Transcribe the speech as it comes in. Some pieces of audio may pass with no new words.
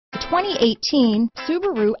2018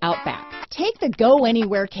 Subaru Outback. Take the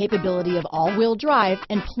go-anywhere capability of all-wheel drive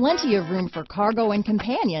and plenty of room for cargo and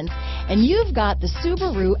companions, and you've got the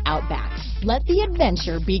Subaru Outback. Let the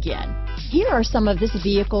adventure begin. Here are some of this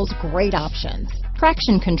vehicle's great options: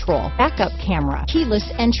 traction control, backup camera, keyless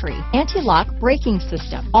entry, anti-lock braking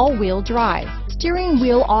system, all-wheel drive, steering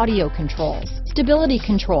wheel audio controls, stability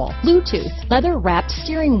control, Bluetooth, leather-wrapped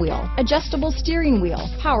steering wheel, adjustable steering wheel,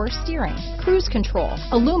 power steering, cruise control,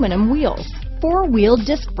 aluminum wheels, four-wheel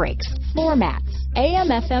disc brakes, floor mats,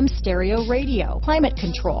 AM/FM stereo radio, climate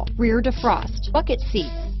control, rear defrost, bucket seats.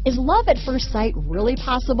 Is love at first sight really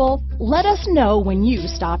possible? Let us know when you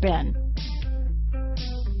stop in.